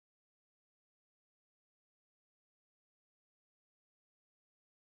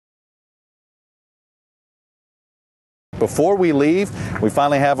before we leave, we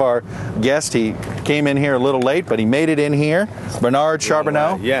finally have our guest. He came in here a little late, but he made it in here. Bernard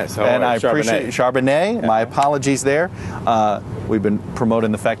Charbonnet. Yes, and I appreciate Charbonnet. My apologies there. We've been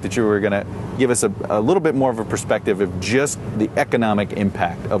promoting the fact that you were going to give us a little bit more of a perspective of just the economic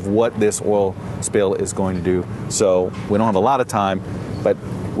impact of what this oil spill is going to do. So we don't have a lot of time, but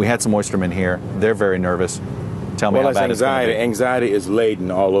we had some oystermen here. They're very nervous. Tell me how bad it's going to be. Anxiety is laden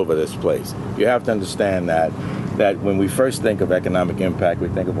all over this place. You have to understand that when we first think of economic impact, we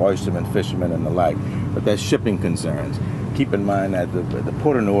think of oystermen, fishermen, and the like. But that's shipping concerns. Keep in mind that the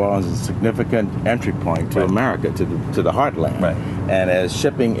Port of New Orleans is a significant entry point to America, to the heartland. Right. And as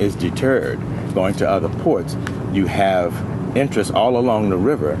shipping is deterred going to other ports, you have interests all along the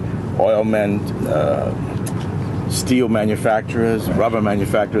river. Oilmen, steel manufacturers, rubber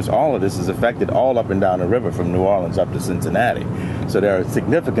manufacturers, all of this is affected all up and down the river from New Orleans up to Cincinnati. So there are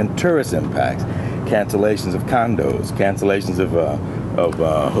significant tourist impacts, cancellations of condos, cancellations of hotels.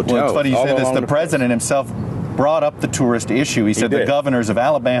 Well, it's funny you say this. The president himself brought up the tourist issue. He said the governors of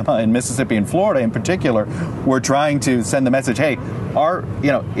Alabama and Mississippi and Florida in particular were trying to send the message, hey,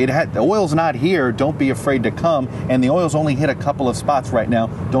 the oil's not here, don't be afraid to come, and the oil's only hit a couple of spots right now,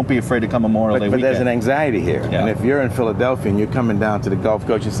 don't be afraid to come Memorial Day weekend. But there's an anxiety here. Yeah. And if you're in Philadelphia and you're coming down to the Gulf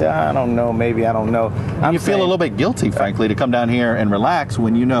Coast, you say, I don't know, maybe I don't know. You feel a little bit guilty, frankly, to come down here and relax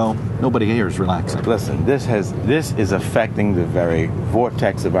when you know nobody here is relaxing. Listen, this is affecting the very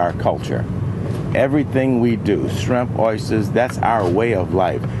vortex of our culture. Everything we do, shrimp, oysters, that's our way of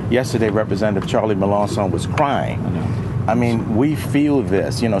life. Yesterday, Representative Charlie Melanson was crying. I mean, we feel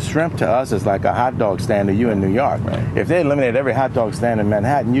this. Shrimp to us is like a hot dog stand to you in New York. Right. If they eliminated every hot dog stand in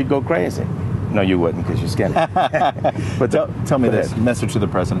Manhattan, you'd go crazy. No, you wouldn't, because you're skinny. But tell me this message to the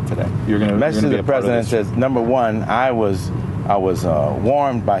president today. Message to the president says, number one, I was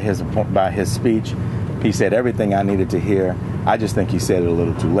warmed by his speech. He said everything I needed to hear. I just think he said it a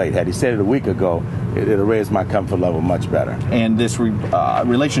little too late. Had he said it a week ago, it would have raised my comfort level much better. And this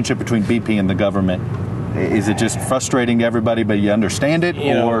relationship between BP and the government, is it just frustrating to everybody, but you understand it?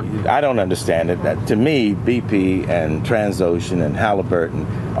 I don't understand it. To me, BP and Transocean and Halliburton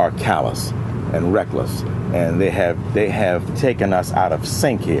are callous and reckless, and they have taken us out of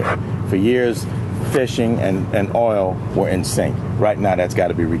sync here. For years, fishing and oil were in sync. Right now, that's got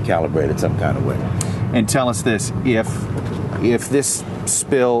to be recalibrated some kind of way. And tell us this, if this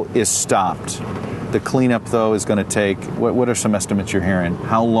spill is stopped, the cleanup, though, is going to take, what are some estimates you're hearing?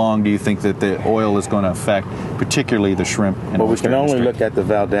 How long do you think that the oil is going to affect, particularly the shrimp and Well, we can only look at the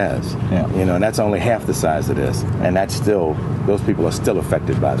Valdez, and that's only half the size of this, and that's still, those people are still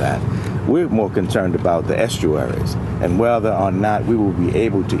affected by that. We're more concerned about the estuaries and whether or not we will be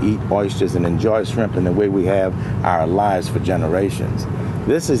able to eat oysters and enjoy shrimp in the way we have our lives for generations.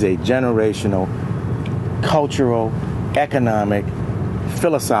 This is a generational, cultural, economic,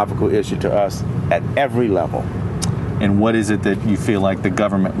 philosophical issue to us at every level. And what is it that you feel like the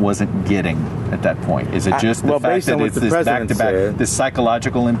government wasn't getting at that point? Is it just the fact that it's this back-to-back, this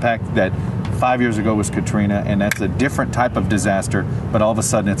psychological impact that 5 years ago was Katrina, and that's a different type of disaster, but all of a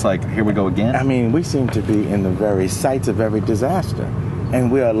sudden it's like, here we go again? I mean, we seem to be in the very sites of every disaster.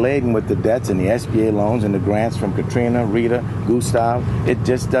 And we are laden with the debts and the SBA loans and the grants from Katrina, Rita, Gustav. It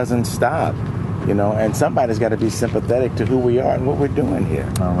just doesn't stop. And somebody's got to be sympathetic to who we are and what we're doing here.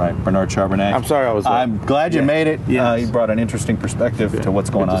 All right, Bernard Charbonnet. I'm sorry I was late. I'm glad you made it. Yes. You brought an interesting perspective to what's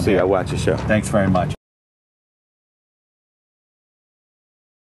going on here. I watch your show. Thanks very much.